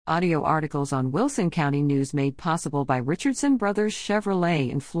Audio articles on Wilson County News made possible by Richardson Brothers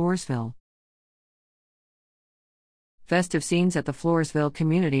Chevrolet in Floresville. Festive scenes at the Floresville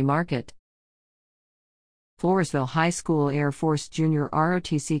Community Market. Floresville High School Air Force Junior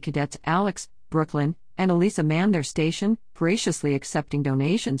ROTC cadets Alex, Brooklyn, and Elisa manned their station, graciously accepting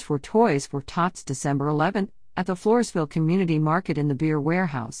donations for Toys for Tots December 11th at the Floresville Community Market in the Beer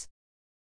Warehouse.